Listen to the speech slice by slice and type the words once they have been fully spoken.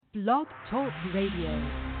Blog Talk Radio.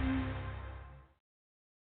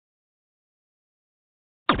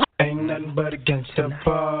 Ain't nothing but against the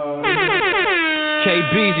bar.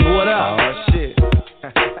 KBZ, what up? Oh shit.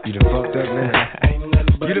 You done fucked up now.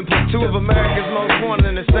 You done put two of America's most wanted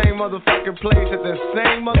in the same motherfucking place at the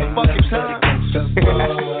same motherfucking time.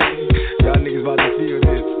 Y'all niggas about to feel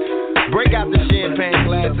this. Break out the champagne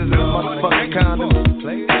glasses and motherfucking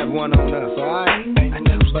condoms. Have one on us, alright? Ain't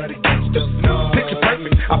nothing but against the bar. Picture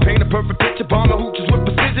perfect. I paint a perfect picture. Bomber hooches with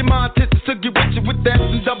precision. My intentions to get with you with that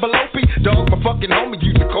and double OP. Dog, my fucking homie.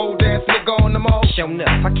 Use a cold ass nigga on them all. Show enough.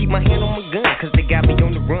 I keep my hand on my gun, cause they got me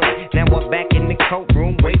on the run. Now I'm back in the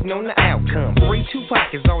courtroom, waiting on the outcome. Free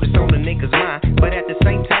Tupac is all that's on the niggas' mind. But at the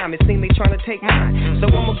same time, it seems they trying to take mine. So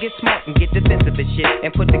I'ma get smart and get defensive and shit.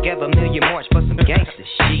 And put together a million march for some gangster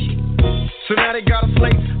shit. So now they got a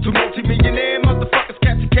slate. Two multi-millionaire motherfuckers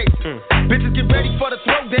catch a case. Bitches get ready for the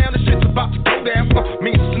throwdown. The shit's about to go down.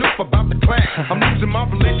 Me and Snoop about to clash. I'm losing my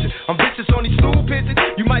religion. I'm vicious on these stool pigeons.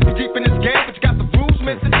 You might be deep in this game, but you got the rules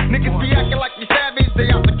missing. Niggas be acting like you savage. They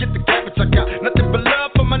out to get the cabbage. I got nothing but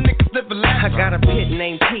love for my niggas living lavish. I got a pit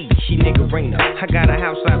named P, she niggerina. I got a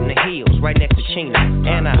house out in the hills, right next to Chino.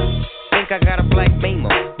 And I think I got a black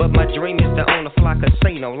Beamer, but my dream is to own a fly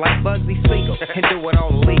casino like Bugsy Siegel and do it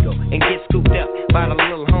all illegal and get scooped up by the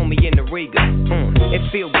little homie in the Riga. It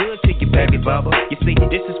feel good to you, baby bubba. You see,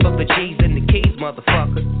 this is for the G's and the keys,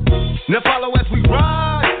 motherfucker. Now follow as we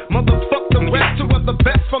ride, motherfuck the rest. Two of the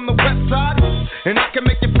best from the west side, and I can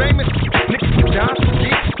make you famous. Niggas with John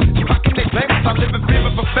Street, how can they blame us? I live in fear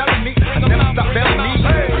of a felony. I never stop belling me.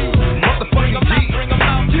 Motherfucking G,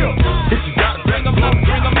 if you gotta bring them out,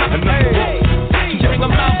 bring them out. Bring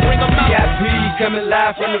them out, bring them out. VIP coming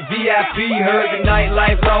live from the VIP. Heard the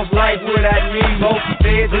nightlife, lost life without me. Most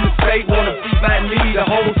feds in the state wanna see by me. The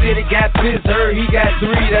whole city got pissed, heard he got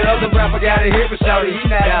three. That other rapper got a hit, but shouted he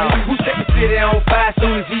not me. Who set the city on fire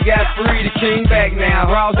soon as he got free? The king back now.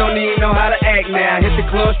 Raws don't even know how to act now. Hit the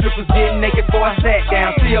club, strippers getting naked before I sat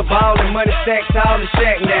down. See a ball and money stacks all in the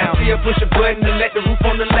shack now. See her push a button and let the roof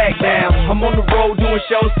on the lag down. I'm on the road doing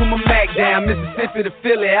shows to my Mac down. Mississippi to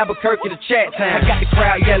Philly, Albuquerque to Chat Town. I got the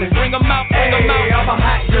crowd yelling, bring 'em out, bring 'em out. All my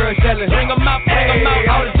hot girls yelling, bring 'em out, bring 'em out.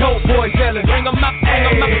 All the dope boys yelling, bring 'em out, bring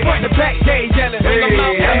 'em out. Front the backstage yelling, bring 'em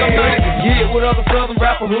out, bring 'em out. Get with other southern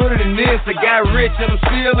rapper hooded than this. I got rich and I'm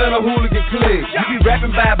still in a hooligan clique. You be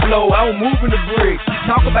rapping by blow, I was moving the bricks.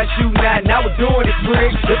 Talk about shooting out, now we're doing it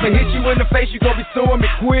quick. If I hit you in the face, you gon' be suing me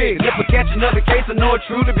quick. If I catch another case, I know it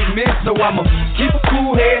truly be missed. So I'ma keep a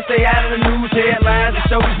cool head, stay out of the news headlines, and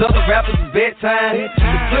show these other rappers it's bedtime. It's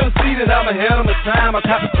clear to see that I'm ahead of my time. I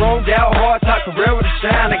caught the chromed out, hard talk, career with a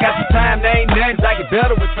shine. I got the time, they ain't nothing, I get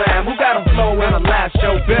better with time. Who got a flow and a live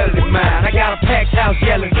show better than mine? I got a packed house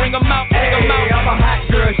yelling, bring 'em out, bring 'em out. All my hot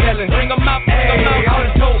girls yelling, bring 'em out, bring 'em out. All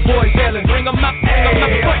the dope boys yelling, bring 'em out, bring 'em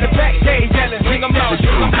out. Front the backstage yelling, bring 'em out. I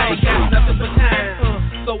ain't got nothing but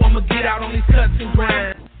time, so I'ma get out on these cuts and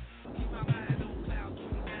grind.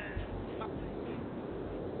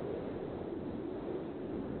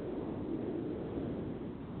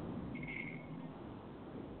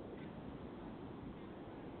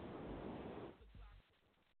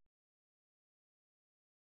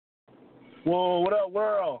 Whoa, what up,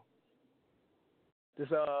 world?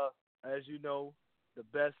 This, as you know, the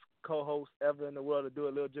best co-host ever in the world to do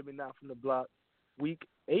it, Lil Jimmy Not from the Block. Week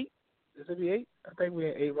 8? Is it week 8? I think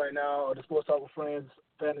we're in 8 right now. Of the Sports Talk with Friends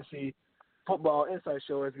Fantasy Football Insight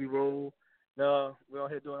Show as we roll. We're on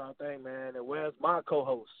here doing our thing, man. And where's my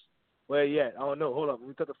co-host? Where he at? I don't know. Hold up. Let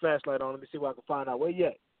me put the flashlight on. Let me see what I can find out. Where he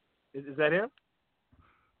at? Is that him?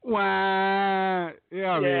 Wow.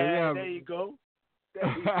 Yeah, man. There you go. There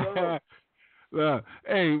you go.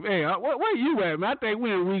 Hey, where you at, man? I think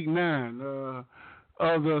we're in week 9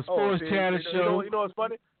 of the Sports Chatter Show. You know what's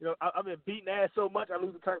funny? I've been beating ass so much I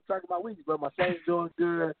lose track of my weeks, but my Saints doing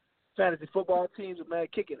good. Fantasy football teams are, man,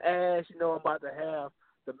 kicking ass. I'm about to have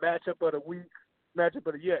the matchup of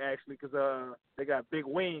the year, actually, because they got big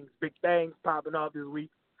wings, big things popping off this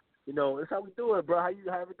week. That's how we do it, bro.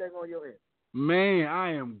 How everything on your end? Man,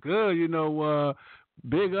 I am good.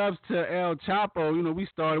 Big ups to El Chapo. We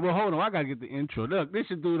started. Well, hold on. I got to get the intro. Look, this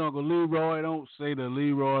is dude, Uncle Leroy. Don't say the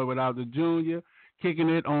Leroy without the Junior. Kicking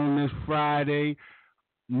it on this Friday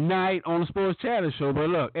night on the Sports Chatter Show. But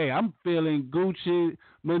look, hey, I'm feeling Gucci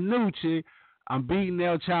Manucci. I'm beating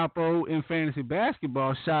El Chapo in fantasy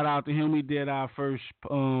basketball. Shout out to him. We did our first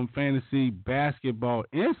fantasy basketball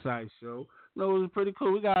insight show. It was pretty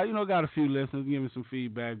cool. We got a few listeners giving some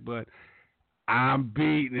feedback, but I'm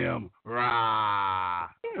beating him. Rah.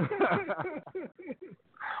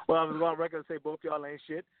 Well, I was on record to say both y'all ain't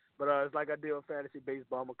shit. But it's like I did with fantasy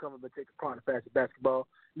baseball. I'm going to come up and take a part in fantasy basketball.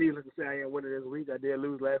 Needless to say, I ain't winning this week. I did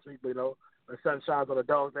lose last week, but, you know, the sun shines on the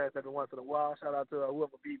dog's ass every once in a while. Shout out to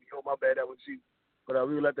whoever beat me. Oh, my bad, that was you. But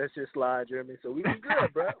we let that shit slide, Jeremy. So we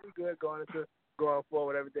good, bro. We good going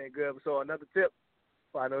forward, everything good. So another tip,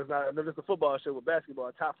 I know it's a football show with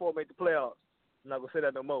basketball. Top 4 make the playoffs. I'm not going to say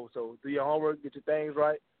that no more. So do your homework, get your things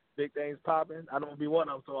right, big things popping. I don't want to be one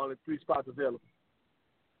of them, so only 3 spots available.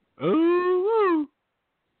 Ooh,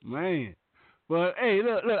 man. But hey,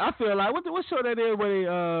 look, I feel like what show that is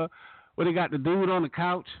where they got the dude on the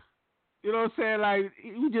couch? You know what I'm saying? Like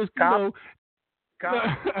we just Cop.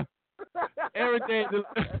 Everything. You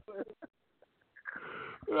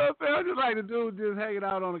know what I'm saying? I just like the dude just hanging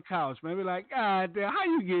out on the couch, man. Be like, God damn, how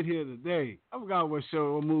you get here today? I forgot what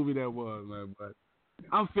movie that was, man. But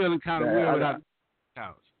I'm feeling kind of weird without the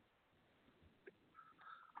couch.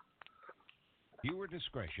 Viewer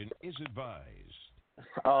discretion is advised.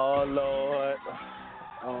 Oh, Lord.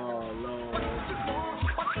 Oh, Lord.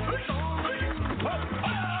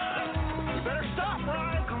 Better stop,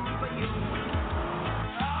 Ryan.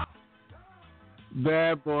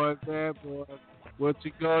 Bad boy. What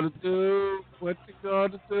you gonna do? Man,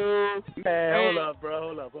 hold up,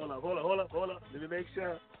 bro. Hold up. Let me make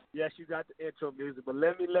sure. Yes, you got the intro music, but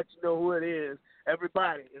let me let you know who it is.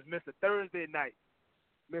 Everybody, it's Mr. Thursday night,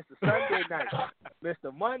 Mr. Sunday night,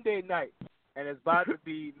 Mr. Monday night, and it's about to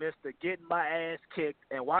be Mr. Getting My Ass Kicked.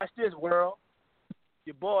 And watch this, world.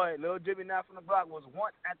 Your boy, Lil Jimmy Not From The Block, was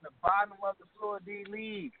once at the bottom of the Florida D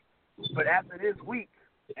League. But after this week,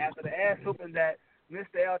 after the ass whooping that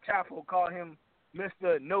Mr. El Chapo called him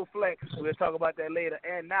Mr. No Flex, we'll talk about that later.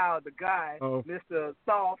 And now the guy, Mr.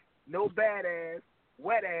 Soft, No Badass,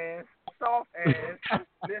 Wet Ass, Soft Ass,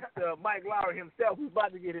 Mr. Mike Lowry himself, who's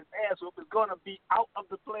about to get his ass whooped, is going to be out of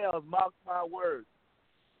the playoffs, mark my words.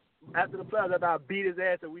 After the playoffs, after I beat his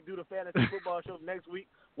ass and we do the fantasy football show next week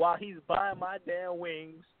while he's buying my damn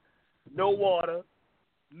wings, no water,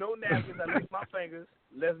 no napkins, I lick my fingers,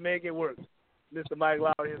 let's make it work. Mr. Mike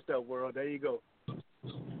Lowry himself, world. There you go.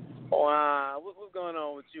 Wow, what's going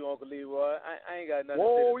on with you, Uncle Leroy? I ain't got nothing to say.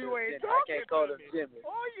 Whoa, you ain't Jenny. talking I can't call him me. Jimmy.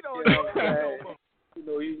 Oh, you don't know know what I'm saying? no more. You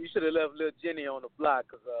know, you should have left little Jenny on the block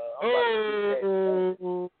because I'm about to do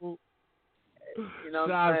that. You know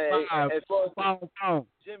what I'm saying? As far as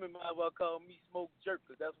Jimmy might as well call me Smoke Jerk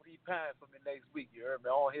because that's what he paying for me next week, you heard me?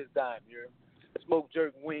 On his dime, you heard me? Smoke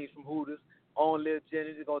Jerk wings from Hooters on little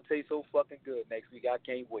Jenny. It's going to taste so fucking good next week. I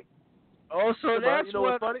can't wait. Oh, so that's you know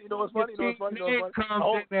what's funny? You know what's funny? You gonna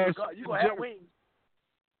have wings.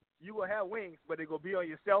 You gonna have wings, but they gonna be on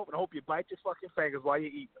yourself, and I hope you bite your fucking fingers while you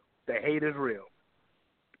eat them. The hate is real.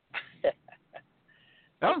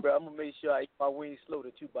 Bro, I'm gonna make sure I eat my wings slow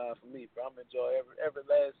that you buy for me, bro. I'm gonna enjoy every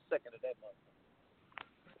last second of that month.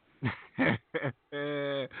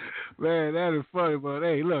 Man, that is funny, but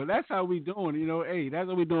hey, look, that's how we doing. You know, hey, that's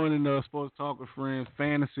what we doing in the Sports Talk with Friends,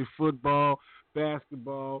 fantasy football,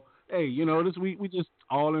 basketball. Hey, you know, this week we just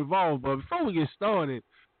all involved. But before we get started,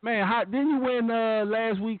 man, didn't you win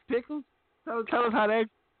last week's pickles? Tell us how that.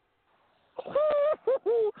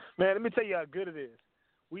 Man, let me tell you how good it is.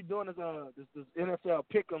 We doing this NFL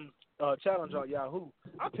Pick'em challenge on Yahoo.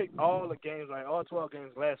 I picked all the games right, all 12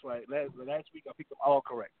 games last week. I picked them all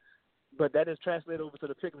correct. But that is translated over to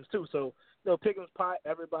the Pick'ems too. So, you know, Pick'em's pot,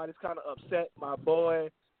 everybody's kind of upset. My boy,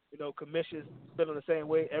 you know, Commission's feeling the same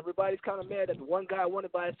way. Everybody's kind of mad that the one guy won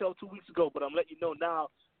it by himself 2 weeks ago. But I'm letting you know now,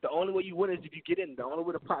 the only way you win is if you get in. The only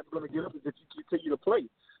way the pot's going to get up is if you continue to play.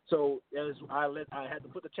 So as I had to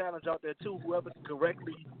put the challenge out there too. Whoever can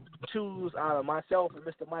correctly choose out of myself and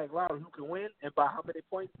Mr. Mike Lowry who can win and by how many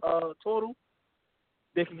points total,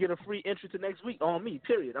 they can get a free entry to next week on me,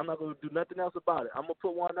 period. I'm not going to do nothing else about it. I'm going to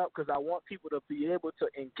put one up because I want people to be able to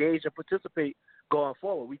engage and participate going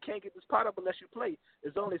forward. We can't get this pot up unless you play.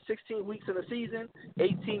 It's only 16 weeks in the season,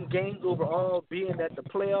 18 games overall, being at the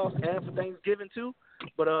playoffs and for Thanksgiving too.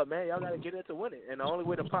 But, man, y'all got to get into winning. And the only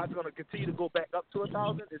way the pot's going to continue to go back up to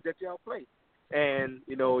 1,000 is that y'all play. And,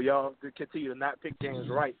 you know, y'all continue to not pick games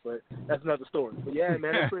right, but that's another story. But, yeah,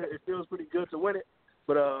 man, it feels pretty good to win it.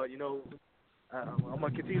 But, you know, I'm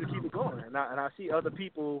going to continue to keep it going. And I see other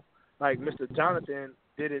people, like Mr. Jonathan,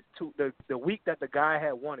 did it too. The week that the guy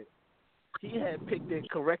had won it, he had picked it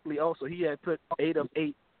correctly also. He had put 9 of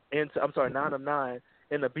 9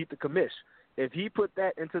 in the beat the commish. If he put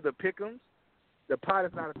that into the pick'ems, the pot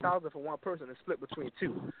is not 1,000 for one person. It's split between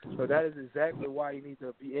two. So that is exactly why you need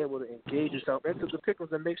to be able to engage yourself into the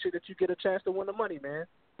pick'ems and make sure that you get a chance to win the money, man.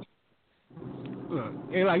 Look,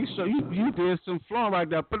 hey, like you did some flowing right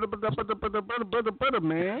there,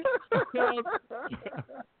 man.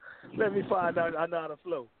 Let me find out. I know how to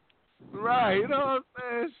flow. Right, you know what I'm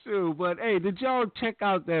saying? Shoot. But hey, did y'all check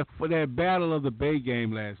out that Battle of the Bay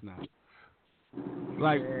game last night?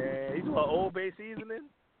 Like, yeah, he's doing Old Bay seasoning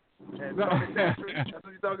and Tony Satchery. That's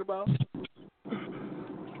what he's talking about.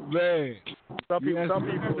 Man. Some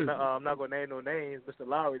people. I'm not gonna name no names. Mr.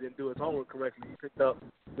 Lowry didn't do his homework correctly. He picked up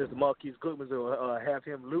Mr. Marquise Goodman to have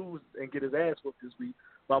him lose and get his ass whooped this week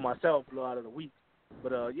by myself blow out of the week.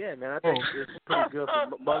 But yeah, man, I think it's pretty good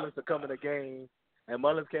for Mullins to come in the game. And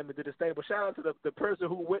Mullins came into the stable. Shout out to the person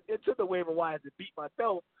who went into the waiver wire to beat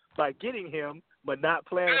myself by getting him, but not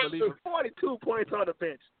playing him and leaving 42 points on the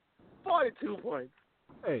bench. 42 points.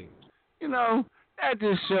 Hey, you know, that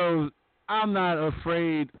just shows I'm not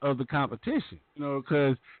afraid of the competition, you know,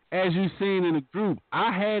 because as you've seen in the group,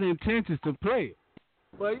 I had intentions to play it.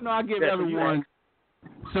 But, you know, I give everyone.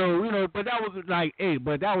 So, you know, but that was like,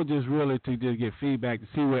 but that was just really to just get feedback to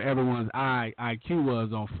see where everyone's IQ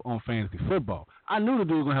was on fantasy football. I knew the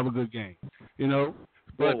dude was going to have a good game, you know.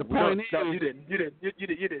 But the point is, you didn't.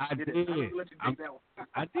 I did. I tell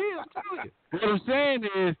you. What I'm saying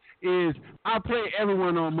is I play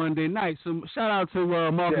everyone on Monday night. So shout out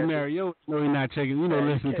to Marcus Mariota. I know he's not checking, you know,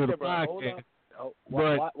 listening to the podcast.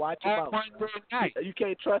 But watch your mouth. Monday night. You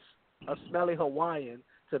can't trust a smelly Hawaiian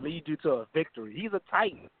to lead you to a victory. He's a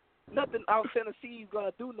Titan. Nothing out Tennessee's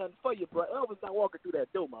gonna do nothing for you, bro. Elvis not walking through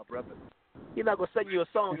that door, my brother. He's not gonna sing you a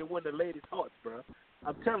song and win the ladies' hearts, bro.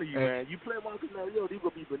 I'm telling you, man. You play Marcus Mariota, he's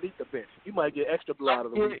gonna be beneath the bench. You might get extra blood out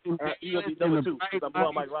of the week. He's gonna be number 2 because I'm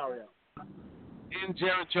blowing Mike Lowry out. In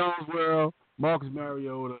Jerry Jones' world, Marcus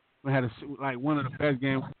Mariota had one of the best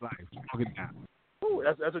games of his life. Walk it down. Ooh,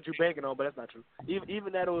 that's what you're banking on, but that's not true.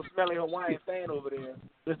 Even that old smelly Hawaiian fan over there,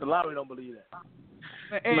 Mr. Lowry don't believe that.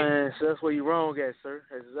 Man, so that's where you're wrong at, sir.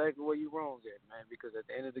 That's exactly where you're wrong at, man. Because at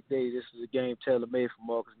the end of the day, this is a game tailor-made for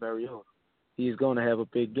Marcus Mariota. He's going to have a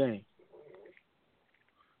big game.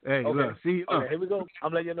 Hey, okay. Look, see, okay, here we go.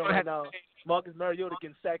 I'm letting you know right now. Marcus Mariota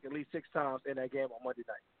can sack at least 6 times in that game on Monday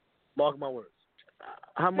night. Mark my words.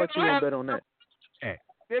 How much you want to bet on that? Hey,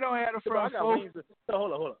 they don't have the front four. So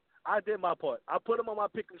hold on. I did my part. I put him on my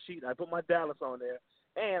pick 'em sheet. I put my Dallas on there,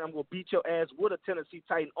 and I'm gonna beat your ass with a Tennessee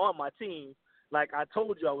Titan on my team, like I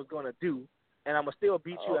told you I was gonna do, and I'm gonna still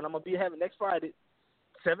beat you, and I'm gonna be having next Friday,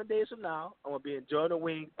 7 days from now. I'm gonna be enjoying the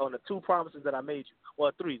wing on the 2 promises that I made you,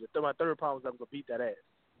 well 3. My 3rd promise I'm gonna beat that ass.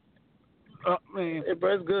 Man, hey,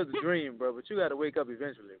 bro, it's good to dream, bro, but you got to wake up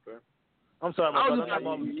eventually, bro. I'm sorry, my brother. I'm not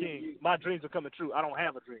Martin Luther King. My dreams are coming true. I don't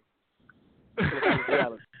have a dream.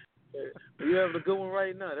 You having a good one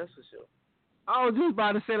right now, that's for sure. I was just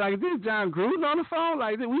about to say, like, is this John Gruden on the phone?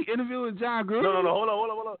 Like, did we interviewing John Gruden? No, hold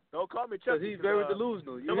on. Don't call me Chuck. He's very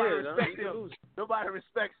delusional. Nobody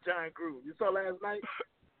respects John Gruden. You saw last night?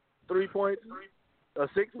 3 points? Or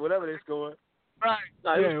 6, whatever they scored. Right.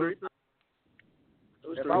 No, it was 3.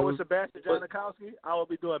 If I was Sebastian Janikowski, I would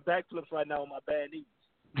be doing backflips right now with my bad knees.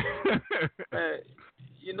 Man,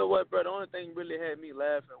 you know what, bro? The only thing really had me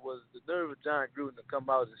laughing was the nerve of John Gruden to come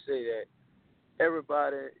out and say that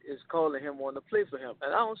everybody is calling him on to play for him.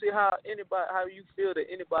 And I don't see how you feel that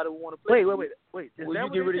anybody would want to play for you. Wait. Is Will that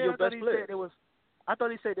you get rid of your best player? I thought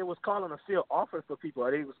he said they was calling a field offer for people. Or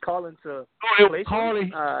they was calling to play for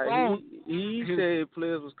him. He said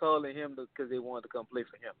players was calling him because they wanted to come play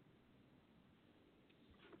for him.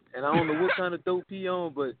 And I don't know what kind of dope he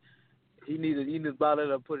on, but he needs to bottle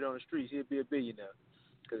it up and put it on the streets. He'll be a billionaire.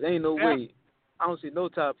 Because there ain't no way. I don't see no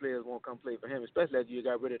top players won't come play for him, especially after you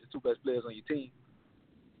got rid of the 2 best players on your team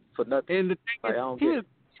for nothing. And the thing is,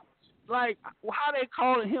 like, how they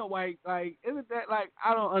calling him? Like, isn't that, like,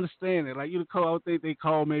 I don't understand it. Like, I would think they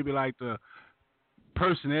call maybe, like, the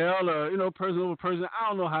personnel or, person over person. I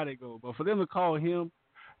don't know how they go. But for them to call him,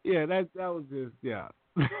 that was just,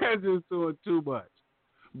 that's just doing too much.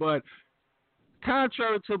 But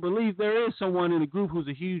contrary to belief, there is someone in the group who's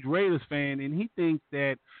a huge Raiders fan, and he thinks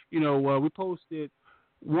that, we posted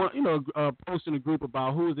post in a group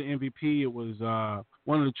about who was the MVP. It was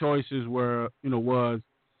one of the choices was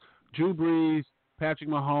Drew Brees, Patrick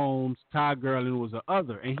Mahomes, Todd Gurley was the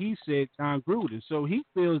other, and he said John Gruden. So he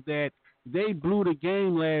feels that they blew the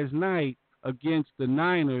game last night against the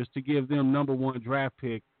Niners to give them number 1 draft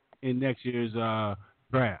pick in next year's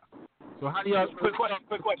draft. So how do y'all? Quick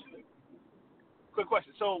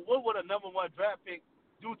question. So what would a number 1 draft pick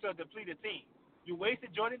do to a depleted team? You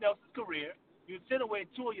wasted Jordy Nelson's career. You sent away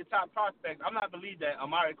 2 of your top prospects. I'm not believing that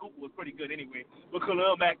Amari Cooper was pretty good anyway, but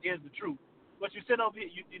Khalil Mack is the truth. But you sent over here,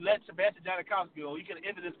 you let Sebastian Janikowski go. He could have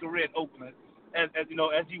ended his career in Oakland, as he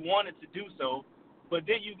wanted to do so. But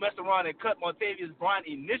then you messed around and cut Montavious Bryant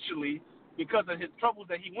initially because of his troubles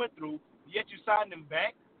that he went through. Yet you signed him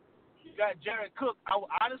back. You got Jared Cook.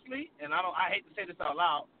 Honestly, and I hate to say this out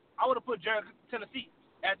loud, I would have put Jared Tennessee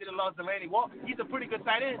after they lost Delaney Walker. He's a pretty good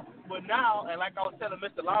tight end. But now, and like I was telling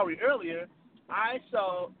Mr. Lowry earlier, I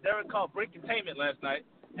saw Derek Carr break containment last night,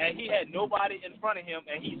 and he had nobody in front of him,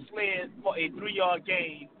 and he slid for a 3-yard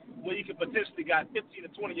gain where you could potentially got 15 to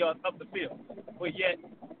 20 yards up the field. But yet,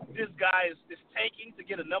 this guy is tanking to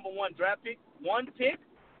get a number 1 draft pick. One pick?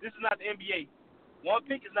 This is not the NBA. One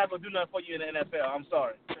pick is not going to do nothing for you in the NFL. I'm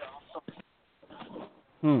sorry.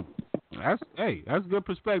 That's good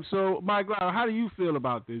perspective. So, Mike Lowry, how do you feel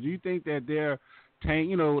about this? Do you think that they're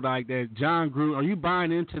like that John Gruden, are you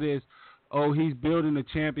buying into this? Oh, he's building a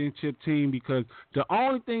championship team? Because the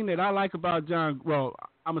only thing that I like about John, well,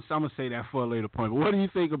 I'm gonna say that for a later point. But what do you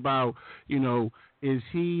think about, is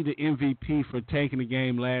he the MVP for taking the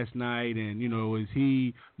game last night, and is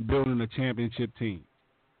he building a championship team?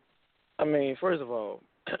 I mean, first of all,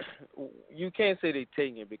 you can't say they're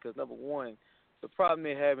taking it because number one, the problem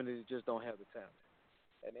they're having is they just don't have the talent.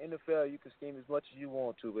 At the NFL, you can scheme as much as you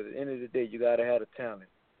want to, but at the end of the day, you got to have the talent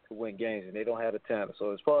to win games, and they don't have the talent.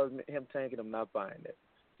 So as far as him tanking, I'm not buying that.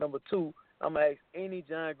 Number two, I'm going to ask any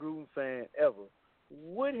John Gruden fan ever,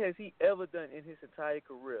 what has he ever done in his entire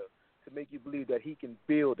career to make you believe that he can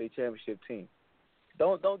build a championship team?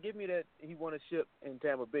 Don't give me that he won a ship in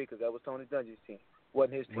Tampa Bay because that was Tony Dungy's team.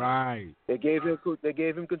 Wasn't his team. Right. They gave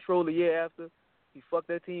him control the year after. He fucked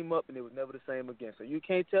that team up, and it was never the same again. So you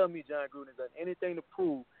can't tell me John Gruden has done anything to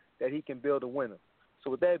prove that he can build a winner.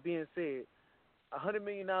 So with that being said, $100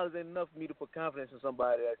 million ain't enough for me to put confidence in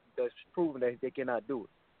somebody that's proven that they cannot do it.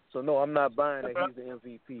 So no, I'm not buying that he's the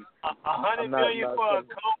MVP. $100 million for a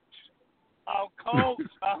coach. A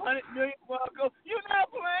coach. $100 million for a coach. You're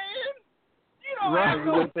not playing. You don't have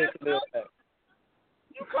to.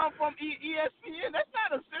 You come from ESPN. That's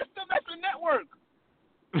not a system. That's a network.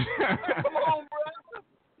 Come on, bro.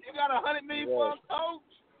 You got $100 million for a coach,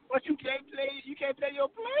 but you can't play. You can't play your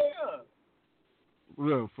player.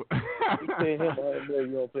 Well, you pay him $100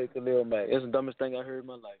 million, you don't pay Khalil Mack. That's the dumbest thing I heard in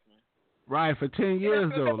my life, man. Right, for 10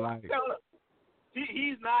 years though, like.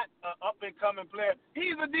 He's not an up and coming player.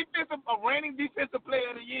 He's a reigning defensive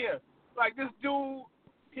player of the year. Like this dude,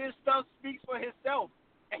 his stuff speaks for himself,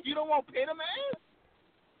 and you don't want to pay the man.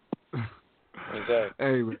 Exactly.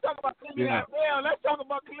 Hey, you talk about let's talk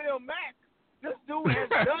about Khalil Mack. This dude has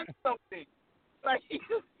done something. Like he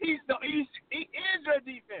is your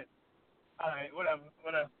defense. All right, whatever.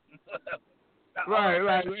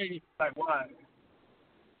 Right. Like why?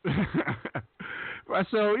 Right.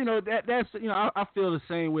 So that's I feel the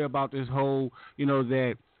same way about this whole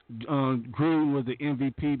that Gruden was the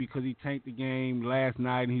MVP because he tanked the game last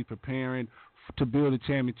night and he's preparing to build a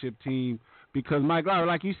championship team. Because Mike Lowry,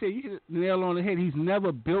 like you said, you hit the nail on the head. He's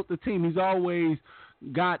never built the team. He's always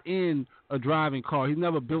got in a driving car. He's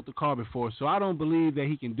never built a car before. So I don't believe that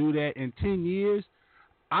he can do that in 10 years.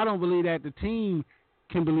 I don't believe that the team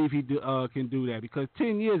can believe he can do that because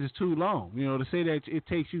 10 years is too long. To say that it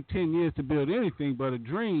takes you 10 years to build anything but a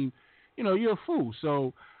dream, you're a fool.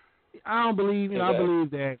 So I don't believe, I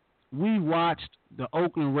believe that we watched the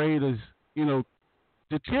Oakland Raiders,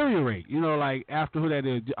 deteriorate, like after who that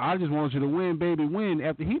is. I just want you to win, baby, win.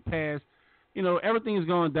 After he passed, everything is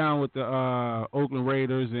going down with the Oakland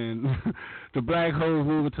Raiders and the Black Hole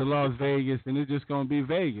moving to Las Vegas, and it's just going to be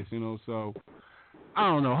Vegas, so I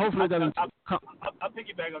don't know. Hopefully it doesn't come. I'll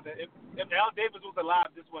piggyback on that. If Al Davis was alive,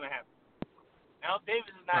 this wouldn't happen. Al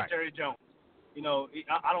Davis is not Jerry Jones.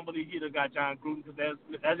 I don't believe he'd have got John Gruden because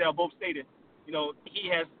as y'all both stated,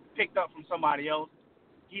 he has picked up from somebody else.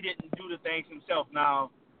 He didn't do the things himself. Now,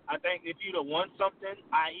 I think if you'd have won something,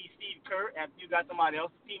 i.e. Steve Kerr, after you got somebody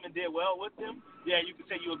else's team and did well with them, yeah, you could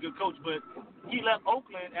say you were a good coach. But he left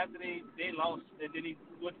Oakland after they lost, and then he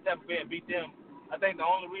went to Tampa Bay and beat them. I think the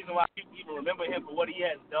only reason why people even remember him for what he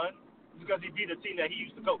has done is because he beat a team that he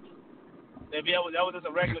used to coach. If that was just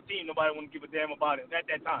a regular team, nobody would give a damn about it at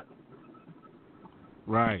that time.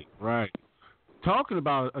 Right. Talking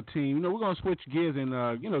about a team, we're going to switch gears and,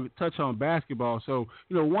 touch on basketball. So,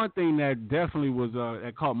 one thing that definitely was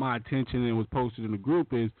that caught my attention and was posted in the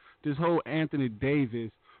group is this whole Anthony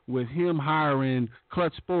Davis with him hiring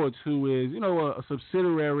Clutch Sports, who is, a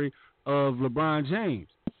subsidiary of LeBron James.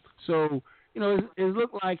 So, it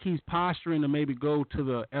looked like he's posturing to maybe go to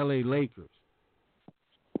the L.A. Lakers.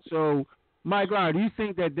 So, Mike Lowry, do you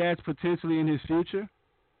think that that's potentially in his future?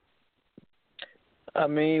 I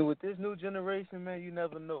mean, with this new generation, man, you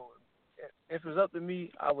never know. If it's up to me,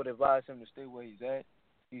 I would advise him to stay where he's at.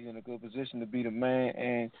 He's in a good position to be the man,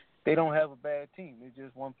 and they don't have a bad team. They're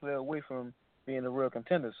just one player away from being a real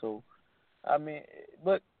contender. So, I mean,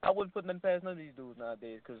 but I wouldn't put nothing past none of these dudes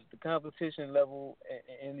nowadays because the competition level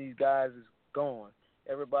in these guys is gone.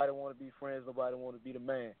 Everybody want to be friends. Nobody want to be the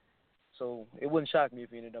man. so it wouldn't shock me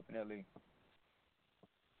if he ended up in that league.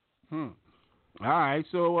 All right,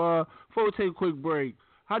 so before we take a quick break,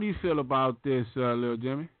 how do you feel about this, Lil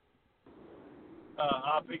Jimmy?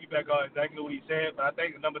 I'll piggyback on exactly what he said, but I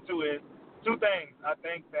think number two is two things. I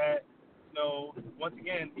think that, once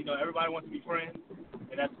again, everybody wants to be friends,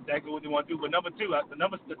 and that's exactly what they want to do. But number two, the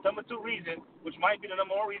number two reason, which might be the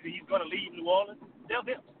number one reason he's going to leave New Orleans, they'll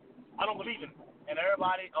dip. I don't believe in it. And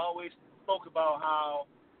everybody always spoke about how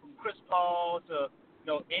from Chris Paul to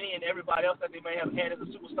any and everybody else that they may have had as a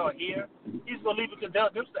superstar here, he's going to leave because Dell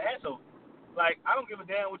Dip's the asshole. Like, I don't give a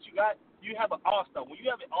damn what you got. You have an all-star. When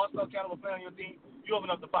you have an all-star caliber player on your team, you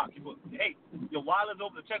open up the box. You put, hey, your wallet's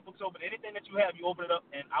open, the checkbook's open. Anything that you have, you open it up.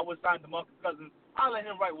 And I would sign DeMarcus Cousins. I'll let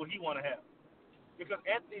him write what he want to have. Because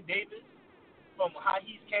Anthony Davis, from how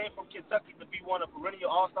he came from Kentucky to be one of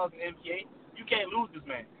perennial all-stars in the NBA, you can't lose this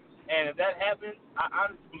man. And if that happens, I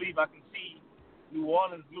honestly believe I can see New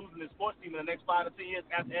Orleans losing their sports team in the next 5 to 10 years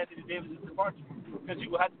after Anthony Davis' departure. Because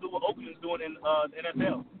you will have to do what Oakland's doing in the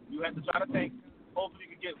NFL. You have to try to tank. Hopefully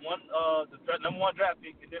you can get the number one draft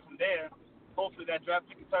pick, and then from there, hopefully that draft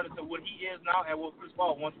pick can turn into what he is now and what Chris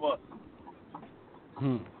Paul once was.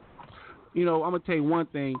 I'm going to tell you one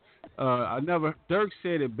thing. Dirk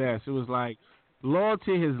said it best. It was like,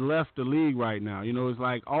 loyalty has left the league right now. It's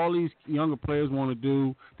like all these younger players want to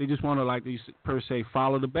do, they just want to, like they per se,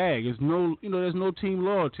 follow the bag. There's no, there's no team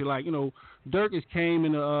loyalty. Like, Dirk has came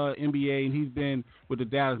in the NBA and he's been with the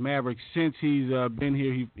Dallas Mavericks since he's been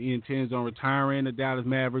here. He intends on retiring the Dallas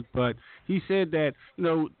Mavericks, but he said that,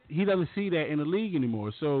 he doesn't see that in the league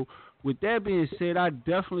anymore. So with that being said, I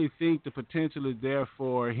definitely think the potential is there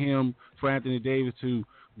for Anthony Davis to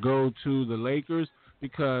go to the Lakers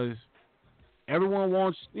because everyone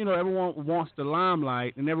wants the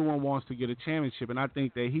limelight and everyone wants to get a championship. And I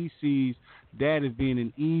think that he sees that as being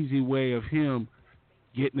an easy way of him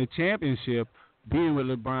getting a championship, being with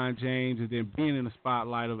LeBron James and then being in the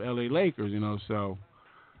spotlight of LA Lakers, So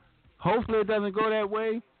hopefully it doesn't go that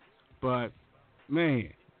way. But, man,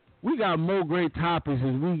 we got more great topics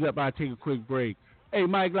as we about to take a quick break. Hey,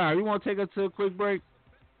 Mike Lowry, you want to take us to a quick break?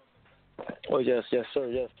 Oh, yes,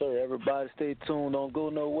 sir. Everybody stay tuned. Don't go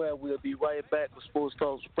nowhere. We'll be right back with Sports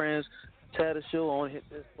Talks Friends Chatter Show on Hit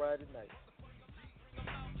this Friday night.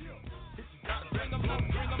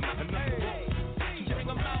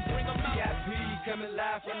 Coming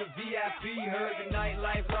live from the VIP, heard the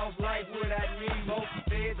nightlife, lost life without me. Most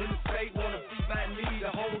feds in the state wanna see by me. The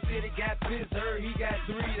whole city got pissed, heard he got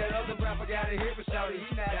 3. That other rapper got a hit, but shouted he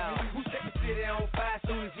not me. Who set the city on fire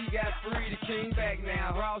soon as he got free? The king back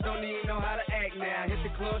now, Raws don't even know how to act now. Hit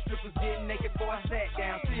the club, strippers getting naked before I sat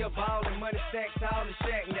down. See a ball and money stacked tall in the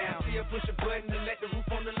shack now. See her push a button and let the roof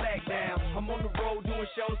on the lag down. I'm on the road doing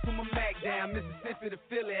shows to my Mac down. Mississippi to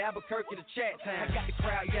Philly, Albuquerque to Chat Town. I got the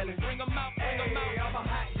crowd yelling, bring 'em out, bring 'em out. All my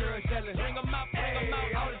hot girls yelling, bring 'em out, bring 'em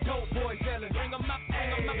out. All the dope boys yelling, bring 'em out, bring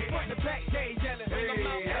 'em out. Front the back gate yelling, bring 'em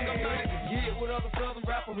out, bring 'em out. Yeah, with other southern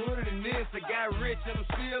rapper hooded than this. I got rich and I'm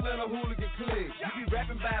still in a hooligan clique. You be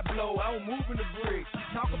rapping by blow, I don't move in the bricks.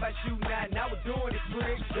 Talk about shooting out, now we're doing it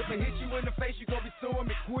quick. If I hit you in the face, you gon' be suing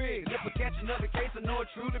me quick. If I catch another case, I know it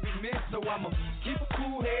truly be missed. So I'ma keep a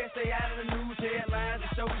cool head, stay out of the news headlines,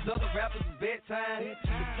 and show these other rappers it's bedtime. It's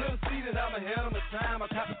clear to see that I'm ahead of my time. I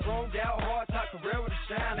caught the chromed out, hard top career with a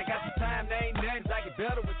shine. I got the time, they ain't nothing, I get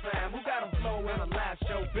better with time. Who got a flow in a live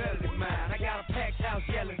show better than mine? I got a packed house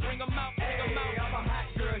yelling, bring 'em out, bring 'em out. All my hot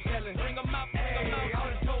girls yelling, bring 'em out, bring 'em out. All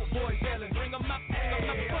the dope boys yelling, bring 'em out, bring 'em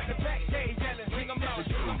out. Front the back gate yelling, bring 'em out,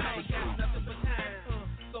 bring 'em out. Nothing but time,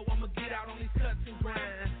 so I'ma get out on these cuts and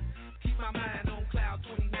grind. Keep my mind on cloud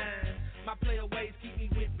 29. My player ways keep me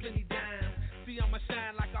with plenty dimes. See I'ma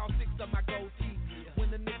shine like all 6 of my gold teeth. When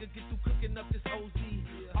the nigga get through cooking up this OZ,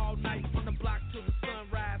 all night from the block till the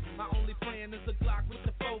sunrise. My only plan is a Glock with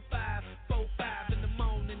the 4-5, 4-5 in the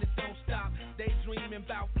morning, it don't stop. Daydreaming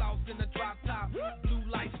about floss in the drop top. Blue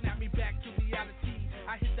light snap me back to reality.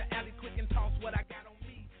 I hit the alley quick and toss what I got on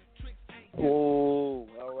me. Oh,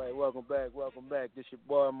 all right, welcome back. This your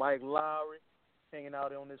boy Mike Lowry, hanging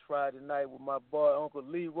out on this Friday night with my boy Uncle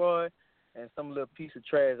Leroy and some little piece of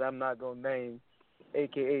trash I'm not gonna name,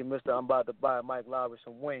 aka Mr. I'm about to buy Mike Lowry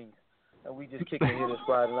some wings, and we just kicking here this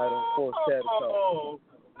Friday night on Sports Chatter Show.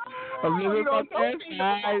 You don't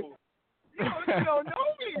know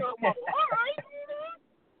me no more. All right.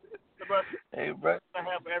 Hey, bro. I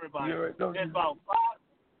have for everybody.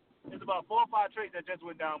 It's about 4 or 5 trades that just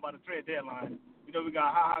went down by the trade deadline. We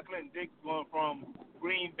got Ha Clinton Dix going from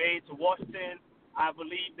Green Bay to Washington. I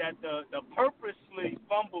believe that the purposely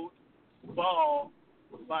fumbled ball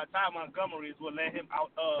by Ty Montgomery is what led him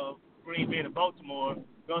out of Green Bay to Baltimore.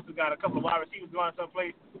 We also got a couple of wide receivers going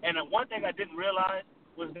someplace. And one thing I didn't realize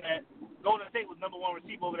was that Golden State was number one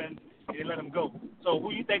receiver over there, and they let him go. So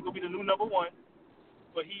who you think will be the new number one?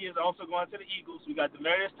 But he is also going to the Eagles. We got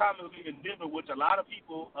Demaryius Thomas in Denver, which a lot of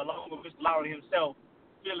people, along with Mr. Lowry himself,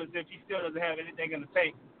 feel as if he still doesn't have anything in the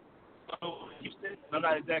tank. Houston, I'm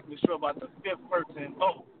not exactly sure about the fifth person.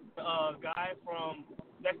 The guy from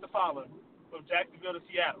Dexter Fowler from Jacksonville to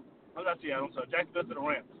Seattle. I'm not Seattle, I'm sorry, Jacksonville to the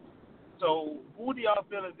Rams. So who do y'all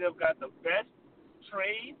feel as if got the best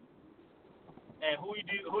trade? And who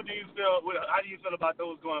do you feel? How do you feel about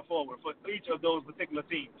those going forward for each of those particular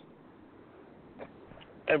teams?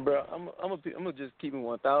 Hey, bro, I'm gonna just keep it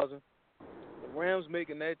 1,000. The Rams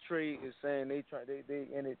making that trade is saying they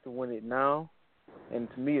in it to win it now. And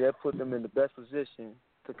to me, that put them in the best position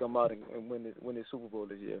to come out and win the Super Bowl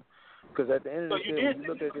this year. Because at the end of the day, when you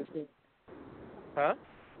look at this team,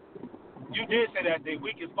 You did say that the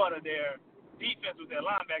weakest part of their defense was their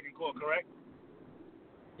linebacking core, correct?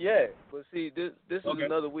 Yeah, but see, this is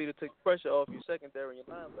another way to take pressure off your secondary and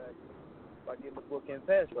your linebacker by getting the bookend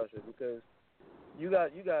pass rusher, because you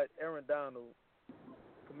got Aaron Donald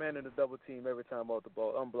commanding the double team every time off the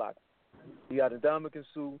ball, unblocked. You got Ndamukong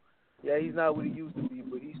Suh. Yeah, he's not what he used to be,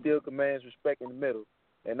 but he still commands respect in the middle.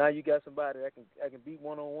 And now you got somebody that can beat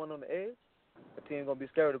one-on-one on the edge. The team gonna be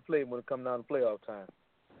scared to play when it comes down to playoff time.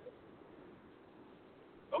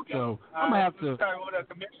 Okay. So I'm gonna have to.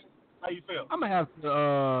 How you feel? I'm gonna have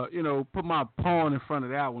to, put my pawn in front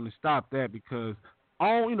of that one to stop that, because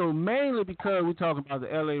mainly because we're talking about the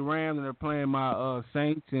LA Rams and they're playing my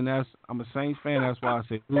Saints, and I'm a Saints fan. That's why I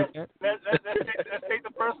say do that. Let's take the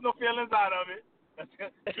personal feelings out of it.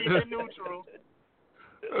 Keep it neutral.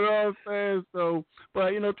 You know what I'm saying? So,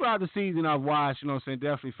 but, throughout the season I've watched,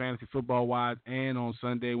 definitely fantasy football-wise, and on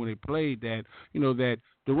Sunday when they played that, that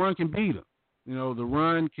the run can beat them. The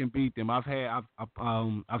run can beat them. I've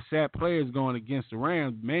sat players going against the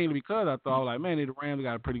Rams mainly because I thought, the Rams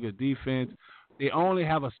got a pretty good defense. They only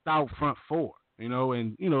have a stout front four,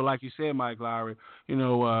 and, like you said, Mike Lowry,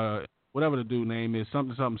 whatever the dude name is,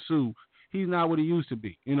 something Sue, he's not what he used to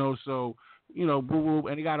be, so, boo-boo,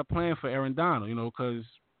 and he got a plan for Aaron Donald, because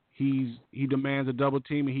he demands a double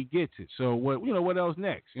team and he gets it. So what else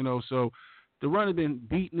next? So the run has been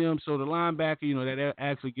beating them. So the linebacker, that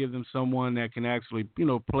actually gives them someone that can actually,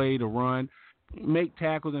 play the run, make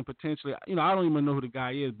tackles, and potentially, I don't even know who the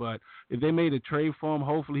guy is, but if they made a trade for him,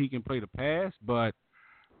 hopefully he can play the pass. But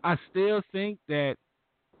I still think that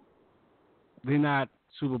they're not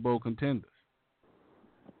Super Bowl contenders.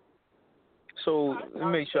 So let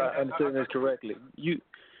me make sure I understand this correctly.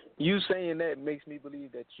 You saying that makes me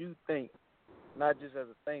believe that you think, not just as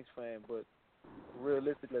a Saints fan, but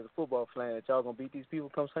realistically as a football fan, that y'all gonna beat these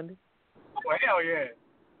people come Sunday? Oh, hell yeah!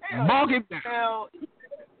 Mark it down. Hell,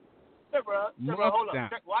 hey, bro. Hold up. Down.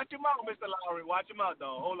 Watch him out, Mr. Lowry. Watch him out,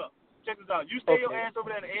 dog. Hold up. Check this out. You stay your ass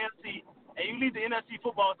over there in the AFC, and you leave the NFC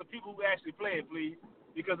football to people who actually play it, please,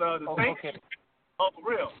 because the Saints. Okay. Oh, for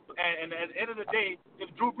real. And at the end of the day, if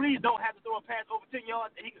Drew Brees don't have to throw a pass over 10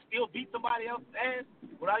 yards and he can still beat somebody else's ass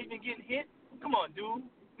without even getting hit, come on, dude.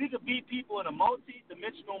 We could beat people in a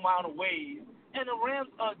multi-dimensional amount of ways. And the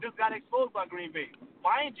Rams just got exposed by Green Bay.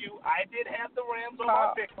 Mind you, I did have the Rams on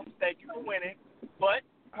my pick'em. Thank you for winning. But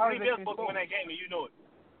Green Bay's supposed to win that game, and you know it.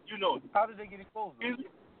 How did they get exposed? They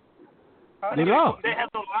lost. They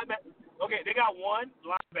have no linebacker. Okay, they got one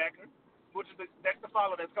linebacker, which is that's the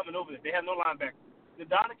follow that's coming over there. They have no linebacker. The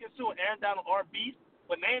Ndamukong Suh and Aaron Donald are beasts,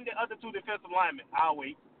 but name the other two defensive linemen. I'll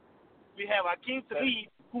wait. We have Akeem Talib,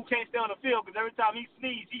 who can't stay on the field because every time he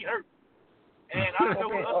sneezes, he hurts. And I don't know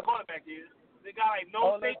who the other quarterback is. They got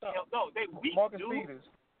no safety help. No, they weak, Marcus dude. Peters.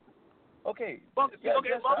 Okay. Marcus,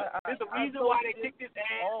 there's a reason why they kicked his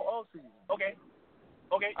ass. All season. Okay,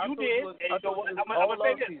 you did. And so I'm going to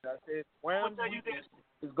say this. I said I'm going to tell you this.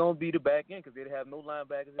 It's going to be the back end because they have no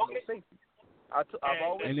linebackers and no safety. I've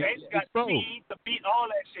always the Saints got the speed to beat all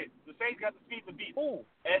that shit. The Saints got the speed to beat. Ooh.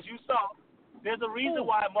 As you saw, there's a reason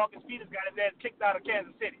why Marcus Peters got his ass kicked out of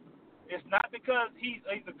Kansas City. It's not because he's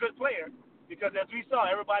a good player, because as we saw,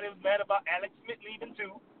 everybody was mad about Alex Smith leaving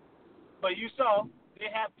too. But you saw they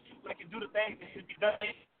have people that can do the things that should be done.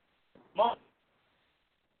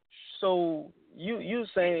 So you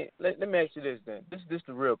saying, let me ask you this then. This is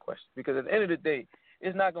the real question, because at the end of the day,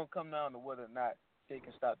 it's not going to come down to whether or not they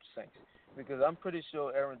can stop the Saints. Because I'm pretty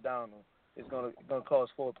sure Aaron Donald is gonna cause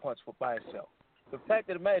 4 points by himself. The fact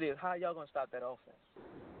of the matter is, how y'all gonna stop that offense?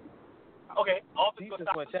 Okay, offense gonna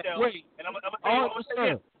stop themselves. Wait, and I'm gonna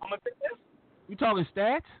say this. You talking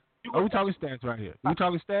stats? We talking stats right here? We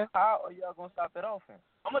talking stats? How are y'all gonna stop that offense?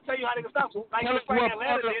 I'm gonna tell you how they can stop them. Like just playing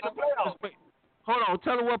Atlanta, they're in the playoffs. Hold on,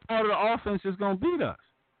 tell her what part of the offense is gonna beat us.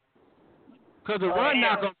 Because the run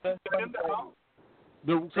not going to.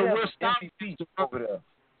 So we're stopping MVP over there.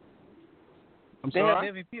 I'm they sorry?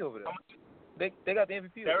 have the MVP over there. They got the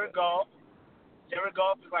MVP over Jared Goff. Jared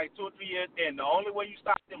Goff is like 2 or 3 years in. The only way you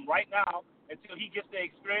stop him right now until he gets the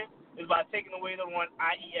experience is by taking away the run,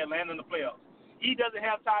 i.e. Atlanta in the playoffs. He doesn't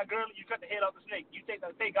have Ty Gurley. You cut the head off the snake. You take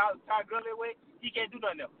Ty Gurley away, he can't do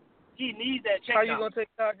nothing else. He needs that check. How you going to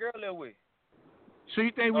take Ty Gurley away? So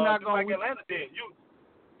you think we're not going to like Atlanta did. You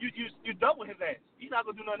double his ass. He's not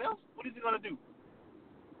going to do nothing else. What is he going to do?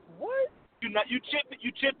 What? You chip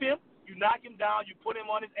him, you knock him down, you put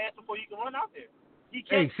him on his ass before he can run out there. He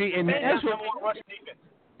can't. Hey, see, and that's what we're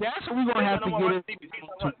going to have to get into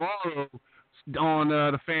tomorrow on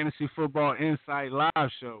the Fantasy Football Insight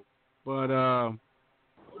live show. But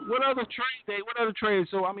what other trades?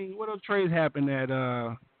 So I mean, what other trades happened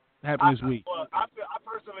this week? Well, I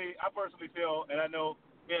personally feel, and I know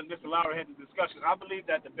me and Mr. Lowry had the discussion. I believe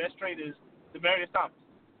that the best trade is Demaryius Thomas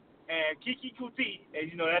and Kiki Kuti. And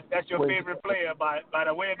you know that's your favorite player by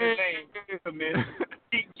the way of his name.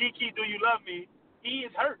 Kiki, do you love me? He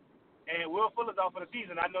is hurt, and Will Fuller's out for the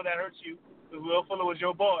season. I know that hurts you, because Will Fuller was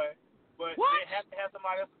your boy, but they have to have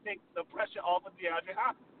somebody else to take the pressure off of DeAndre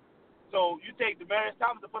Hopkins. So you take Demaryius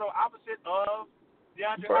Thomas to put on opposite of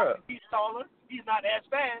DeAndre Hopkins. He's taller, he's not as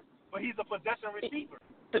fast, but he's a possession receiver.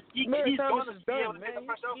 He's going to be able to take the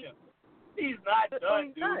pressure off him. He's not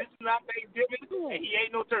done, dude. This is not Thanksgiving, and he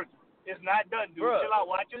ain't no turkey. It's not done, dude. Chill out.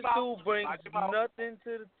 Watch him out. This dude brings nothing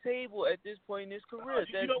to the table at this point in his career.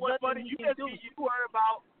 You know what's funny? You worry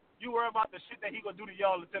about the shit that he gonna do to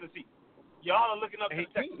y'all in Tennessee. Y'all are looking up to the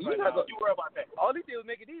Texans right now. You worry about that. All he did was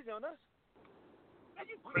make it easy on us. Man,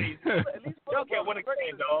 you crazy. Y'all can't win a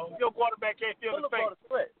game, dog. Your quarterback can't feel the pain.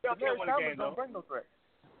 Y'all can't win a game, dog. Bring no threat.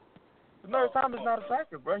 Demaryius Thomas is not a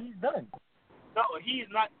factor, bro. He's done. No, he's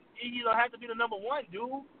not. He don't have to be the number one,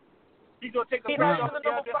 dude. He's going to take the pressure off the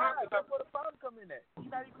number 5. That's where the 5 come in at.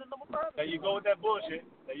 He's not even the number 5. There you go with that bullshit.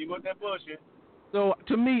 So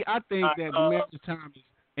to me, I think that Demaryius Thomas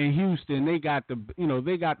and Houston, they got the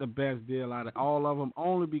best deal out of all of them,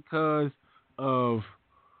 only because of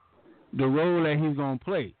the role that he's going to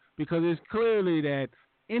play. Because it's clearly that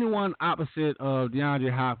anyone opposite of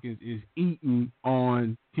DeAndre Hopkins is eating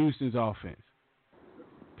on Houston's offense.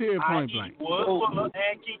 Period, point blank. Will Fuller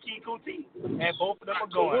and Kiki Kuti, and both of them are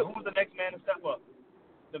going. Who's the next man to step up?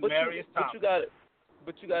 Demaryius Thomas.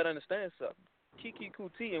 But you got to understand something. Kiki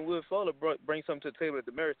Kuti and Will Fuller bring something to the table that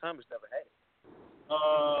Demaryius Thomas never had.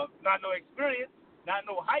 Not no experience, not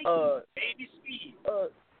no height, baby speed.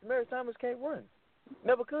 Demaryius Thomas can't run.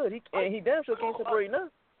 Never could. He damn sure can't separate nothing.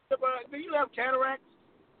 Do you have cataracts?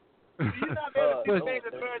 Do you not be able to see the things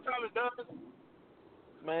that Demaryius Thomas does?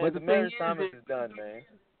 Man, Demaryius Thomas is done, man.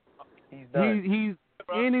 He's done. He's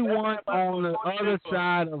anyone on the other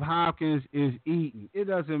side of Hopkins is eating. It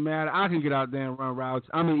doesn't matter. I can get out there and run routes.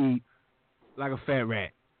 I'm going to eat like a fat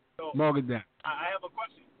rat. So, Mug it down. I have a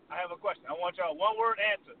question. I want y'all one-word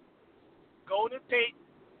answer. Golden Tate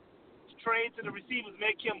trade to the receivers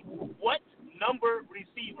make him what number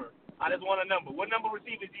receiver? I just want a number. What number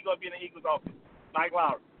receiver is he going to be in the Eagles offense? Mike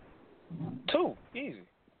Lowry. 2. Easy.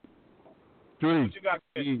 3. What you got?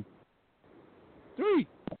 3. 3?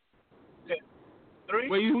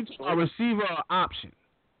 Wait, you a receiver or option?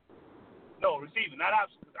 No, receiver, not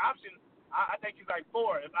option. Option, I think he's like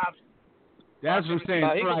 4 if option. That's what I'm saying.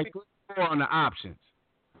 He's like 4 on the options.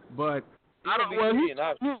 But I don't. Well,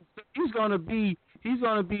 he's gonna be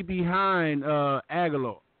behind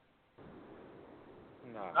Aguilar.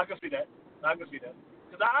 No. I can see that.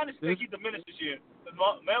 Because I honestly think he's diminished this year.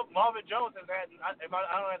 Marvin Jones has had. I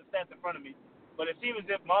don't have the stats in front of me, but it seems as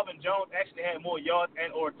if Marvin Jones actually had more yards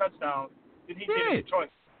and or touchdowns than he did in Detroit.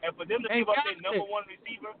 And for them to give up their number 1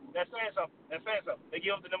 receiver, that's saying something. They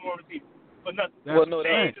give up the number 1 receiver for nothing. Well, no,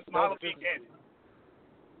 that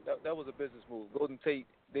was a business move. Golden Tate,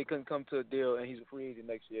 they couldn't come to a deal, and he's a free agent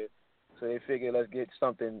next year. So they figured, let's get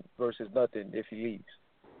something versus nothing if he leaves.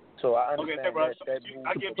 So I understand that move.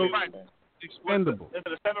 I give you expendable. Is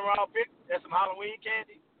it a 7th-round pick? That's some Halloween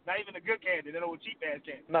candy. Not even a good candy. That old cheap ass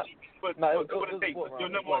candy. But Golden Tate, your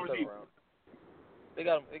number 1 receiver. They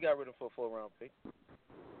got rid of him for a 4th-round pick.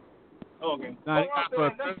 Oh, okay. No, he got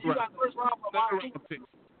first round for Amari.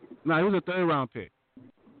 No, he was a 3rd-round pick.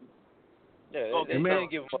 Yeah, they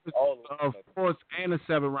didn't give him all of them. 4th and a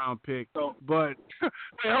 7th-round pick. So, but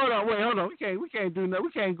hold on. We can't do nothing.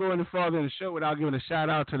 We can't go any farther in the show without giving a shout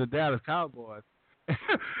out to the Dallas Cowboys.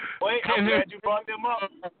 Wait, I'm glad you brought them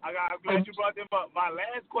up. I'm glad you brought them up. My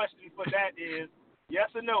last question for that is,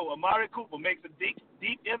 yes or no, Amari Cooper makes a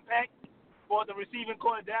deep impact for the receiving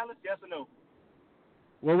core of Dallas, yes or no?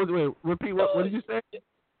 Repeat, what did you say?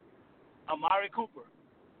 Amari Cooper,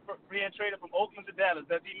 free and traded from Oakland to Dallas,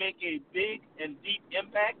 does he make a big and deep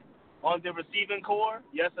impact on the receiving core?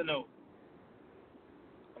 Yes or no?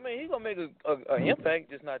 I mean, he's gonna make an impact,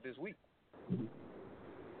 just not this week.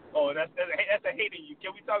 Oh, that's a hating you.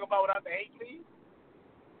 Can we talk about without the hate, please?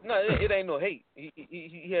 No, it ain't no hate.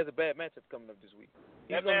 He has a bad matchup coming up this week.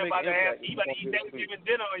 That man about to eat Thanksgiving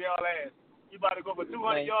dinner on y'all ass. He about to go for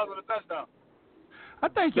 200 yards with a touchdown. I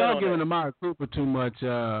think y'all giving Amari Cooper too much.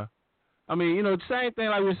 I mean, you know, same thing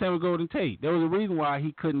like we were saying with Golden Tate. There was a reason why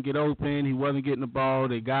he couldn't get open. He wasn't getting the ball.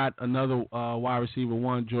 They got another wide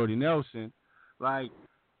receiver, Jordy Nelson. Like,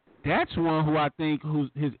 that's one who I think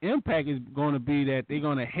his impact is going to be that they're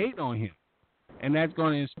going to hate on him. And that's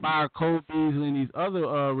going to inspire Cole Beasley and these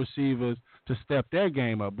other receivers to step their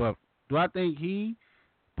game up. But do I think he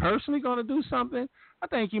personally going to do something? I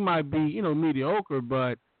think he might be, you know, mediocre.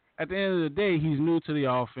 But at the end of the day, he's new to the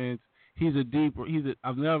offense. He's a deep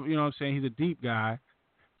guy,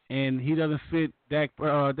 and he doesn't fit Dak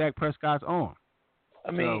Prescott's arm.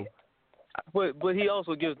 I mean, but he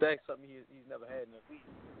also gives Dak something he's never had in the league.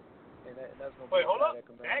 And that's going to wait, hold up.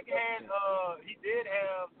 Dak had, he did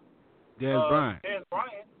have Dez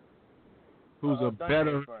Bryant, who's a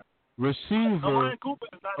better receiver. Amari Cooper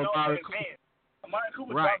is not known for his hands. Amari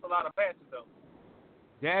Cooper drops a lot of passes, though.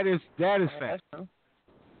 That is fact.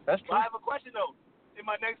 That's true. I have a question, though. In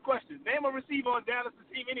my next question, name a receiver on Dallas'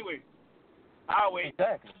 team anyway. I'll wait.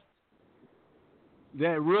 Exactly.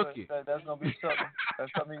 That rookie. That's gonna be something. That's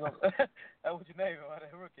something. That's what you name him,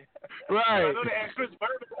 that rookie. Right. I know they had Chris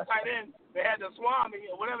Burton at tight end. They had the Swami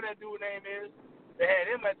or whatever that dude's name is. They had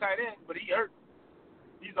him at tight end, but he hurt.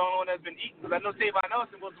 He's the only one that's been eaten. Because I know Tavon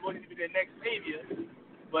Nelson was going to be their next savior,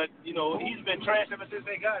 but you know he's been trash ever since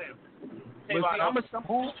they got him.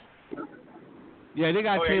 Yeah, they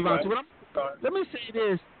got Tavon too. Let me say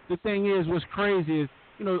this. The thing is, what's crazy is,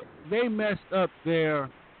 you know, they messed up their,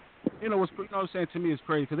 you know what I'm saying, to me it's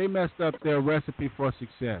crazy because they messed up their recipe for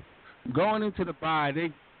success. Going into the bye,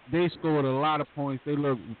 they scored a lot of points. They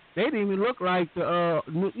didn't even look like they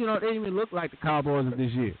didn't even look like the Cowboys of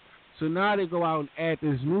this year. So now they go out and add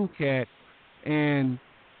this new cat, and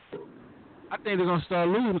I think they're gonna start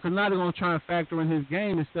losing because now they're gonna try and factor in his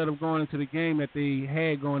game instead of going into the game that they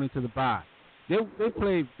had going into the bye. They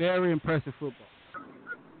played very impressive football.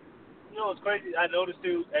 You know what's crazy? I noticed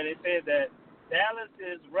too, and it said that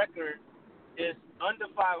Dallas's record is under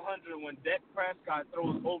 500 when Dak Prescott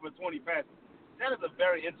throws over 20 passes. That is a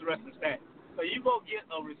very interesting stat. So you go get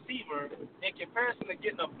a receiver in comparison to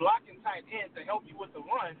getting a blocking tight end to help you with the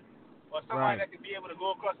run, or somebody that can be able to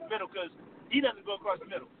go across the middle because he doesn't go across the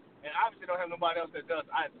middle, and obviously don't have nobody else that does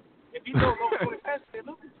either. If he throws over 20 passes, they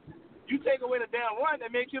lose. You take away the damn run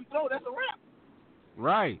that make him throw, that's a wrap.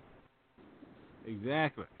 Right.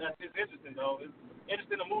 Exactly. That's just interesting, though. It's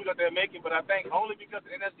interesting the moves that they're making, but I think only because of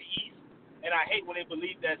the NFC East, and I hate when they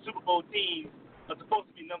believe that Super Bowl teams are supposed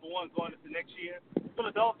to be number one going into next year.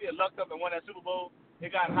 Philadelphia lucked up and won that Super Bowl. They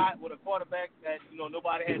got hot with a quarterback that, you know,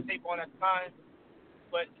 nobody had tape on at the time.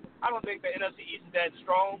 But I don't think the NFC East is that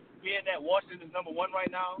strong, being that Washington is number one right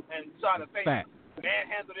now, and trying to think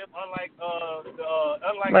manhandle them unlike the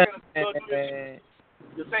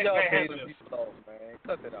Saints manhandle them.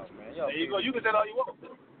 Cut it out, man. There you go. You can say all you want.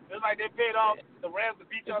 It's like they paid off the Rams to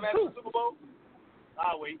beat y'all at the Super Bowl.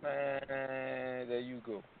 I'll wait. Man, there you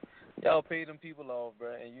go. Y'all paid them people off,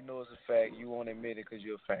 bro, and you know it's a fact. You won't admit it because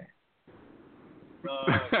you're a fan.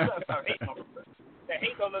 That hate don't look. That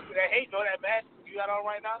hate, know that match you got on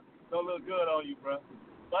right now don't look good on you, bro.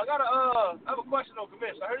 But I have a question on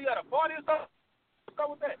Commissioner. I heard you got a party or something. What's up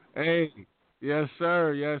with that? Hey, yes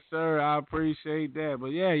sir. I appreciate that. But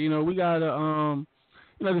yeah, you know we gotta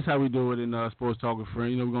you know this is how we do it in Sports Talk with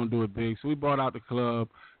Friends. You know we're gonna do it big. So we bought out the club.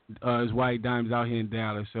 It's White Diamonds out here in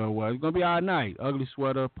Dallas. So it's gonna be our night. Ugly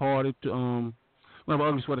sweater party. We have an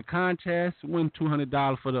ugly sweater contest. Win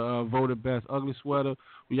 $200 for the voted best ugly sweater.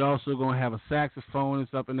 We also gonna have a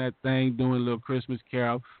saxophonist up in that thing doing a little Christmas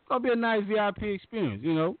carol. It's gonna be a nice VIP experience.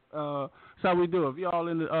 You know, that's how we do it. If y'all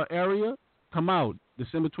in the area, come out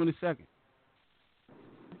December 22nd.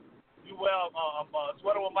 You wear a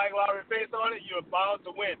sweater with Mike Lowry face on it, you're bound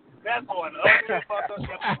to win. That's one. Check this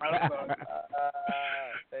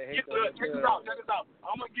out.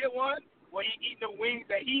 I'm gonna get one where he eating the wings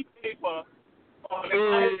that he paid for. On the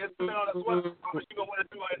spend on the sweater.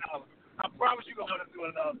 I promise you gonna win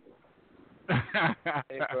 $200.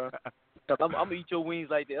 Hey, bro. I'm gonna eat your wings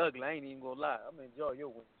like they're ugly. I ain't even gonna lie. I'm gonna enjoy your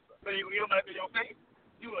wings. So you don't like your face?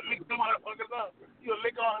 You gonna lick them motherfuckers up. You gonna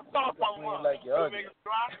lick all the sauce off them up. Like you gonna make them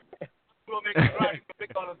dry. You gonna make them dry. You gonna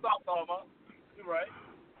lick all the sauce off them. You right.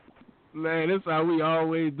 Man, that's how we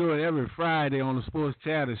always do it every Friday on the Sports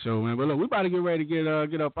Chatter Show, man. But look, we about to get ready to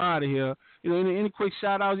get up out of here. You know, any quick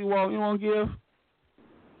shout outs you want to give?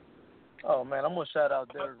 Oh man, I'm gonna shout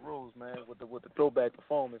out Derrick Rose, man, with the throwback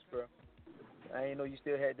performance, bro. I ain't know you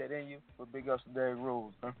still had that in you, but big ups to Derrick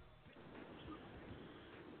Rose, man.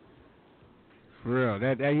 For real,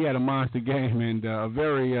 that he had a monster game and a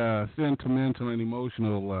very sentimental and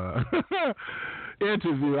emotional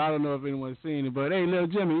interview. I don't know if anyone's seen it, but hey, little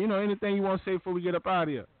Jimmy, you know, anything you want to say before we get up out of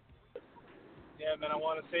here? Yeah, man, I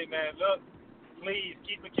want to say, man, look, please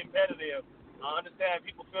keep it competitive. I understand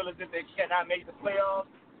people feel as if they cannot make the playoffs,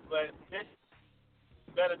 but this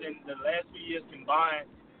is better than the last 2 years combined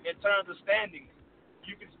in terms of standings.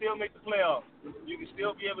 You can still make the playoffs. You can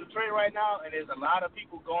still be able to trade right now, and there's a lot of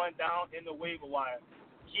people going down in the waiver wire.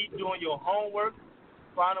 Keep doing your homework.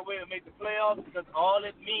 Find a way to make the playoffs, because all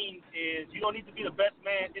it means is you don't need to be the best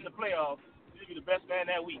man in the playoffs. You need to be the best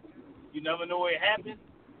man that week. You never know where it happens.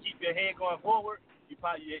 Keep your head going forward. As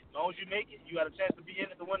long as you make it, you got a chance to be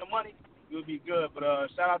in it to win the money. You'll be good. But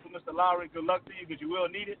shout out to Mr. Lowry. Good luck to you, because you will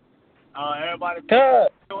need it. Everybody, in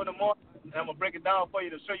the morning, I'm going to break it down for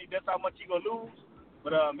you to show you just how much you're going to lose.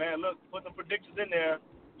 But, man, look, put some predictions in there.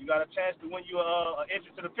 You got a chance to win you an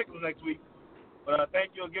entry to the Pickles next week. But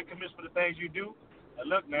thank you again, Commissioner, for the things you do.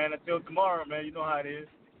 Look, man, until tomorrow, man, you know how it is.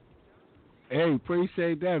 Hey,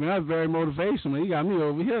 appreciate that, man. That's very motivational. You got me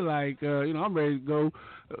over here like, I'm ready to go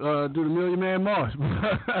do the Million Man March.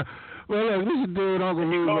 Well, look, we should do it, Uncle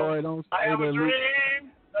Leroy. Don't say I have a dream.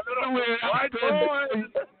 A little white boys,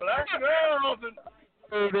 black girls,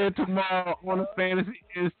 and there tomorrow on the Fantasy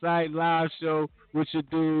Insight Live Show with your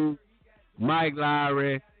dude, Mike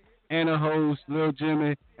Lowry, and the host, Lil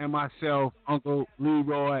Jimmy, and myself, Uncle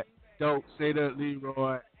Leroy. Don't say the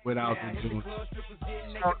Leroy without the Junior.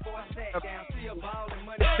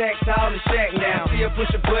 Stacks all in shack now. See her push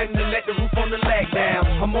a button and let the roof on the lag down.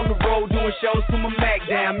 I'm on the road doing shows, put my Mac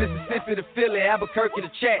down. Mississippi to Philly, Albuquerque to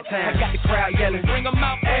Chat Town. I got the crowd yelling, bring 'em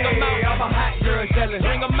out, bring 'em out. All my hot girls yelling,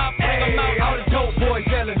 bring 'em out, bring 'em out. All the dope boys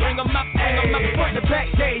yelling, bring 'em out, bring 'em out. Front to back,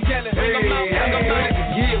 Jay yelling, bring 'em out, bring 'em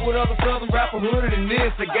out. Yeah, what other southern rapper hooded than this?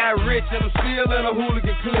 I got rich and I'm still in a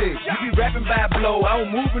hooligan clique. You be rapping by blow, I was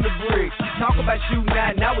moving the bricks. Talk about shooting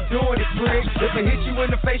out, now we're doing it quick. If I hit you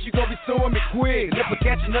in the face, you gon' be suing me quick. If I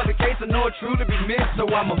catch another case, I know it truly be missed. So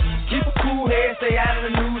I'ma keep a cool head, stay out of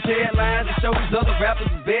the news headlines, and show these other rappers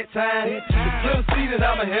it's bedtime. It's clear to see that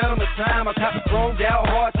I'm ahead of my time. I copy chromed out,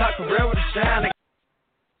 hard top career with a shine.